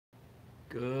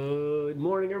Good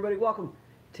morning, everybody. Welcome.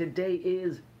 Today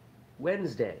is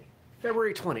Wednesday,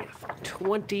 February 20th,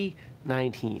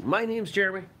 2019. My name's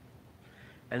Jeremy,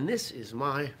 and this is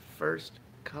my first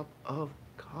cup of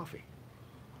coffee.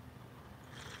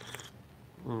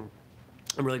 I'm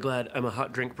really glad I'm a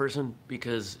hot drink person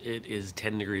because it is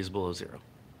 10 degrees below zero.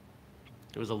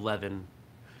 It was 11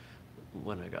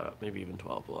 when I got up, maybe even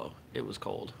 12 below. It was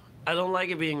cold. I don't like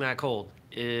it being that cold.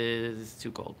 It's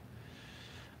too cold.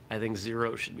 I think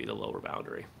zero should be the lower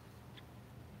boundary.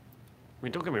 I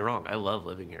mean, don't get me wrong, I love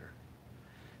living here.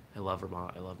 I love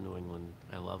Vermont, I love New England,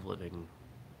 I love living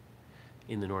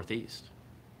in the Northeast.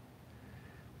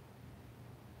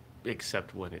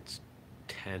 Except when it's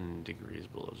 10 degrees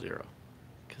below zero,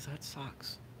 because that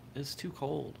sucks. It's too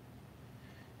cold.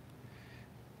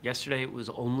 Yesterday it was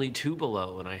only 2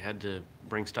 below and I had to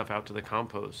bring stuff out to the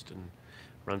compost and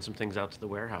run some things out to the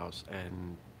warehouse,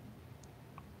 and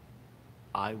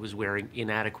I was wearing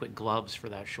inadequate gloves for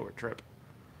that short trip.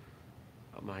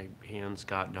 My hands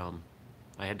got numb.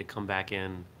 I had to come back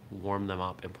in, warm them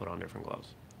up, and put on different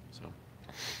gloves. So,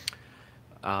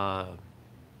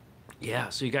 yeah,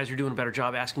 so you guys are doing a better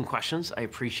job asking questions. I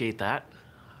appreciate that.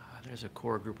 There's a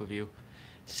core group of you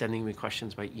sending me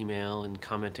questions by email and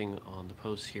commenting on the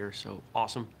posts here. So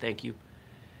awesome, thank you.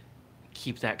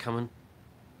 Keep that coming.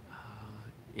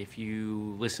 If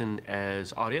you listen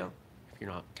as audio, you're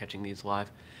not catching these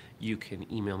live, you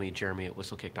can email me,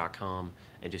 jeremy@whistlekick.com,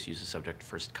 and just use the subject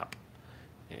first cup.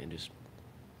 And just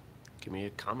give me a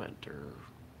comment or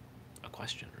a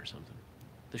question or something.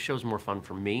 The show's more fun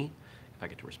for me if I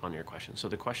get to respond to your questions. So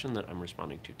the question that I'm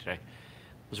responding to today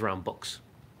was around books.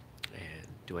 And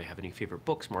do I have any favorite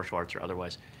books, martial arts or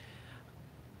otherwise?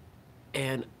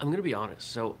 And I'm gonna be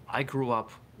honest, so I grew up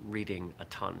reading a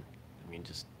ton. I mean,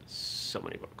 just so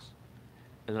many books.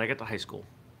 And then I got to high school.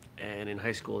 And in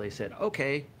high school, they said,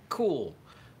 okay, cool,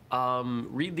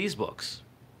 read these books.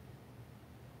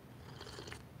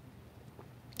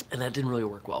 And that didn't really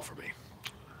work well for me.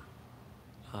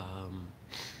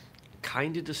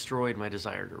 Kind of destroyed my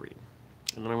desire to read.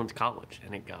 And then I went to college,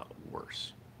 and it got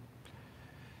worse.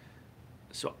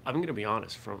 So I'm going to be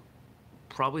honest, from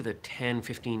probably the 10,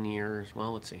 15 years,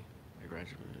 well, let's see, I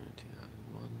graduated in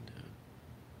 2001.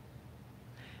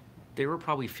 There were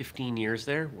probably 15 years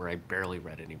there where I barely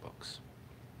read any books.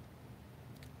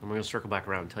 I'm going to circle back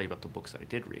around and tell you about the books that I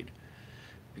did read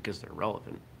because they're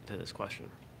relevant to this question.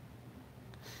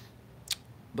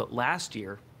 But last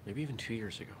year, maybe even 2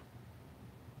 years ago,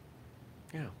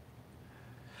 yeah,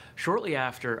 shortly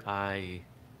after I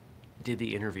did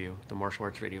the interview, the martial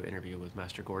arts radio interview with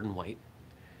Master Gordon White,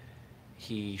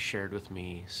 he shared with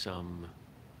me some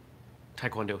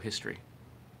Taekwondo history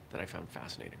that I found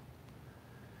fascinating.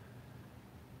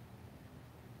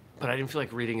 But I didn't feel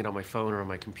like reading it on my phone or on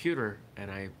my computer, and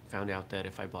I found out that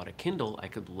if I bought a Kindle, I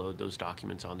could load those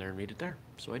documents on there and read it there.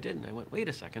 So I did, and I went, wait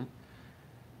a second,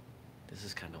 this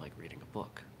is kind of like reading a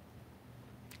book.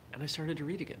 And I started to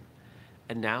read again.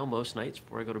 And now, most nights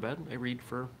before I go to bed, I read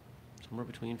for somewhere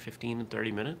between 15 and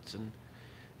 30 minutes, and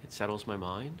it settles my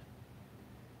mind.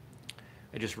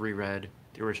 I just reread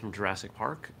the original Jurassic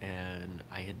Park, and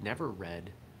I had never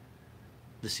read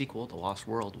the sequel, The Lost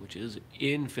World, which is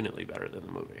infinitely better than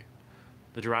the movie.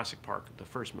 The Jurassic Park, the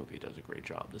first movie, does a great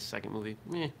job. The second movie,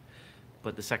 meh.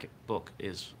 But the second book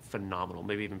is phenomenal,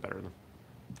 maybe even better than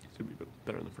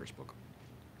the first book.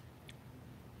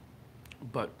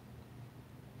 But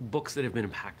books that have been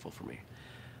impactful for me,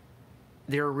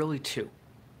 there are really two.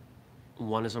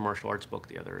 One is a martial arts book,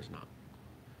 the other is not.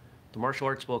 The martial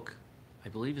arts book, I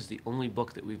believe, is the only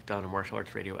book that we've done a martial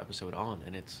arts radio episode on,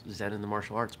 and it's Zen and the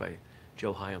Martial Arts by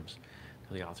Joe Hyams.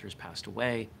 The author has passed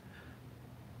away,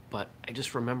 but I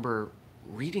just remember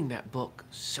reading that book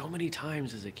so many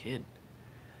times as a kid.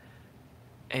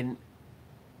 And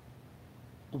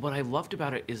what I loved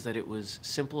about it is that it was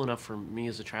simple enough for me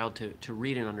as a child to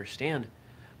read and understand,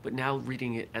 but now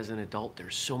reading it as an adult,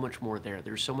 there's so much more there.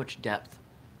 There's so much depth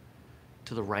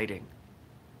to the writing.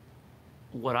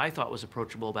 What I thought was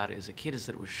approachable about it as a kid is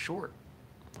that it was short.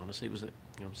 Honestly, it was,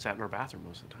 sat in our bathroom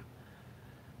most of the time.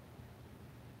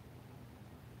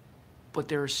 But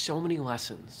there are so many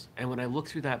lessons. And when I look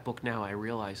through that book now, I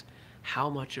realize how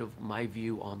much of my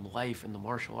view on life and the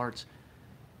martial arts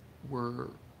were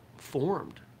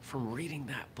formed from reading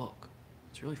that book.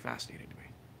 It's really fascinating to me.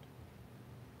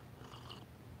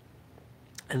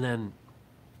 And then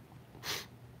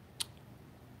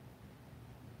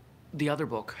the other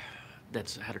book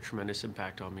that's had a tremendous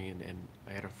impact on me, and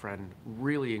I had a friend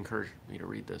really encourage me to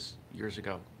read this years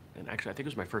ago. And actually, I think it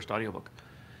was my first audiobook,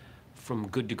 From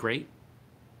Good to Great.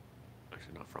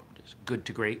 Actually, not from, just Good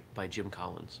to Great by Jim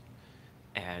Collins.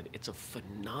 And it's a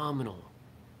phenomenal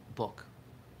book.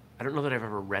 I don't know that I've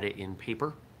ever read it in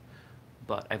paper,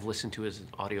 but I've listened to it as an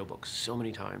audiobook so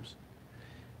many times.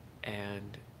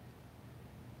 And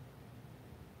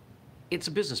it's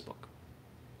a business book.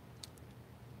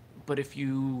 But if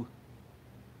you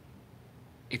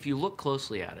look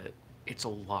closely at it, it's a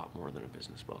lot more than a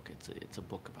business book. It's a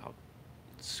book about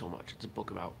so much. It's a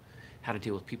book about how to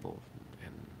deal with people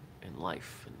and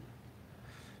life. And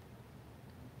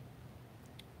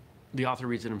the author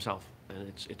reads it himself,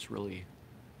 and it's really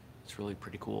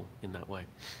pretty cool in that way.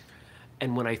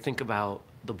 And when I think about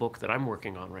the book that I'm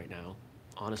working on right now,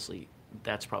 honestly,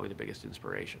 that's probably the biggest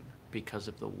inspiration because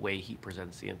of the way he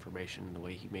presents the information and the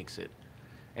way he makes it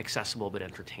accessible but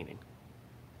entertaining.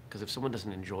 Because if someone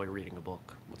doesn't enjoy reading a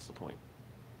book, what's the point?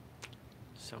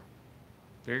 So,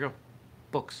 there you go.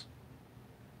 Books.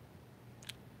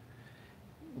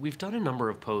 We've done a number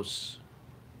of posts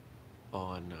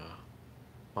on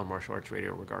Martial Arts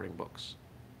Radio regarding books.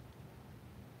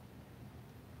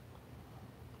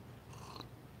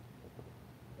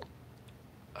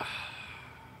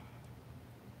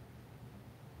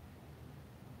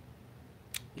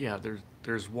 Yeah,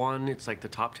 there's one. It's like the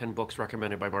top 10 books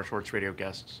recommended by Martial Arts Radio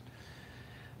guests,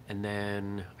 and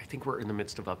then I think we're in the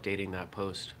midst of updating that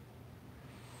post.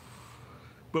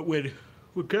 But when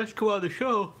guests come on the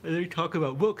show and they talk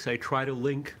about books, I try to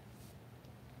link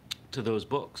to those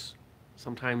books.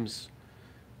 Sometimes,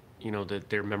 that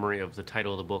their memory of the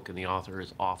title of the book and the author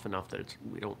is off enough that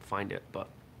we don't find it, but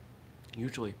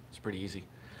usually it's pretty easy.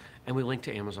 And we link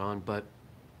to Amazon, but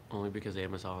only because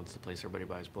Amazon's the place everybody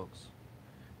buys books.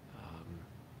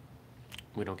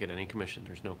 We don't get any commission.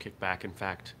 There's no kickback. In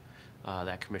fact,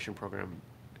 that commission program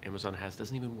Amazon has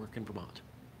doesn't even work in Vermont.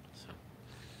 So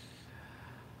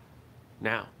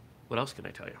now, what else can I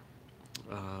tell you?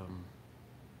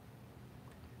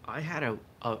 I had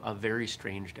a very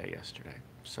strange day yesterday.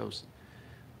 So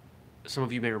some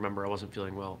of you may remember I wasn't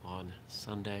feeling well on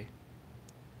Sunday,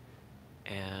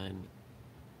 and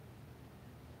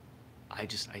I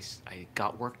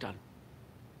got work done.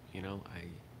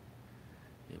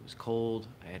 It was cold.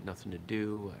 I had nothing to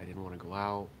do. I didn't want to go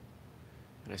out.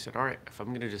 And I said, all right, if I'm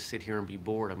going to just sit here and be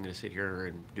bored, I'm going to sit here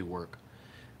and do work.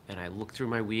 And I looked through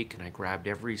my week and I grabbed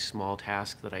every small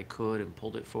task that I could and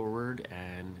pulled it forward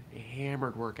and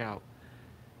hammered work out.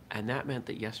 And that meant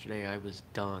that yesterday I was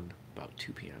done about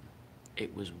 2 p.m.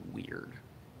 It was weird.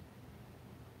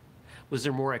 Was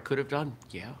there more I could have done?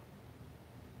 Yeah.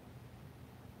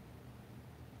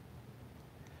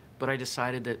 But I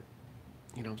decided that,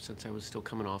 since I was still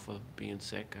coming off of being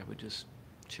sick, I would just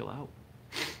chill out,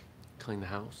 clean the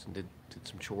house, and did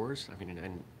some chores. I mean,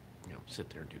 and sit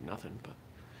there and do nothing, but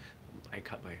I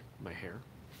cut my hair,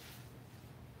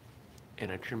 and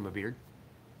I trimmed my beard,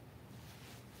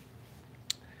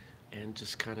 and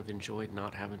just kind of enjoyed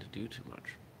not having to do too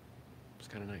much. It's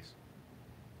kind of nice.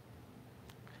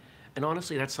 And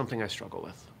honestly, that's something I struggle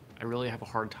with. I really have a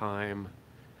hard time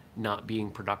not being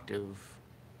productive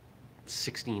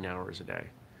 16 hours a day.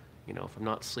 If I'm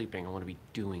not sleeping, I want to be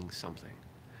doing something.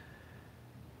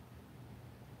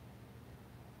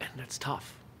 And that's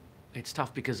tough. It's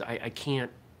tough because I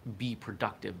can't be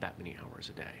productive that many hours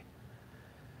a day.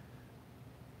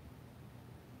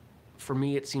 For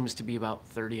me, it seems to be about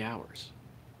 30 hours,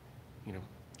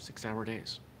 6-hour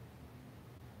days.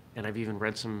 And I've even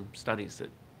read some studies that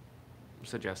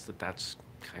suggest that that's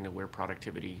kind of where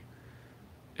productivity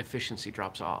efficiency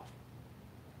drops off.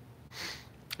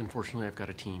 Unfortunately, I've got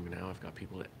a team now. I've got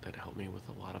people that help me with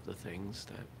a lot of the things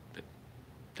that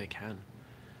they can.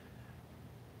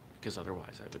 Because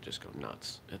otherwise, I would just go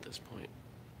nuts at this point.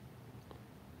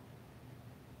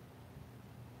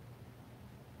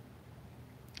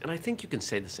 And I think you can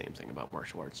say the same thing about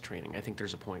martial arts training. I think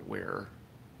there's a point where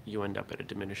you end up at a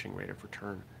diminishing rate of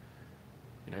return.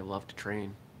 And I love to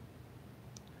train.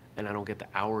 And I don't get the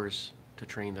hours to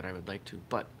train that I would like to,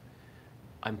 but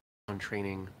I'm on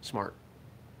training smart.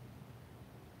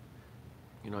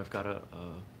 I've got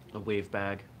a wave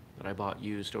bag that I bought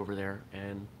used over there,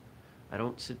 and I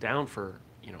don't sit down for,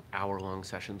 hour-long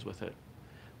sessions with it.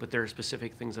 But there are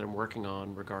specific things that I'm working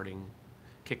on regarding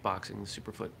kickboxing,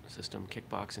 Superfoot system,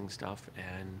 kickboxing stuff,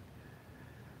 and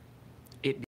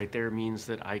it right there means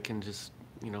that I can just,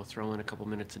 throw in a couple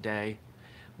minutes a day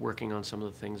working on some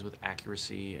of the things with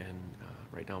accuracy, and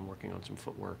right now I'm working on some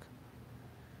footwork.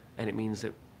 And it means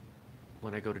that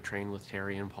when I go to train with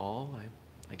Terry and Paul,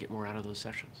 I get more out of those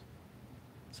sessions.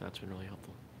 So that's been really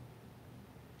helpful.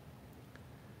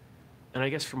 And I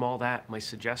guess from all that, my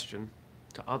suggestion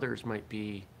to others might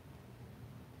be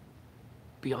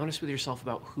honest with yourself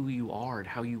about who you are and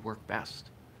how you work best.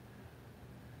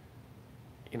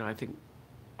 I think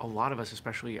a lot of us,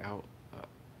 especially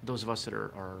those of us that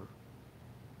are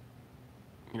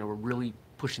we're really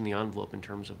pushing the envelope in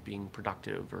terms of being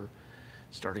productive or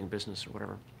starting a business or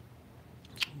whatever.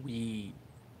 We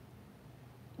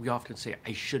often say,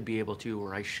 I should be able to,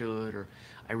 or I should, or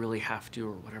I really have to,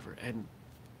 or whatever. And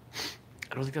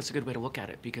I don't think that's a good way to look at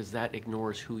it, because that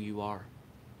ignores who you are.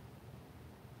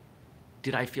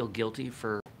 Did I feel guilty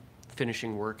for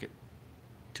finishing work at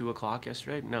 2 o'clock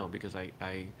yesterday? No, because I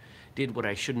did what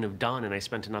I shouldn't have done, and I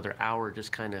spent another hour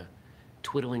just kind of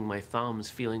twiddling my thumbs,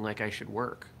 feeling like I should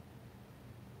work.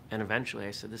 And eventually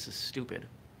I said, this is stupid.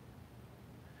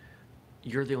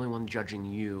 You're the only one judging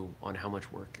you on how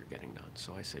much work you're getting done.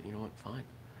 So I said, you know what, fine.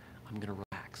 I'm going to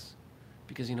relax.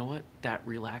 Because you know what? That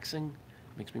relaxing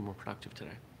makes me more productive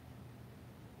today.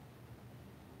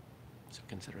 So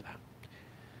consider that.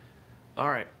 All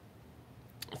right.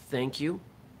 Thank you.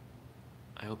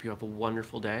 I hope you have a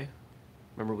wonderful day.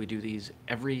 Remember, we do these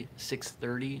every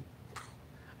 6:30.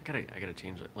 I gotta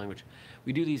change that language.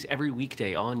 We do these every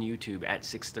weekday on YouTube at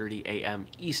 6:30 a.m.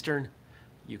 Eastern.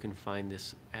 You can find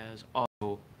this as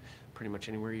audio pretty much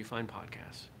anywhere you find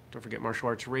podcasts. Don't forget Martial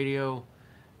Arts Radio,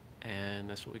 and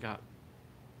that's what we got.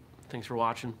 Thanks for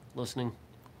watching, listening.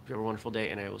 Hope you have a wonderful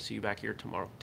day, and I will see you back here tomorrow.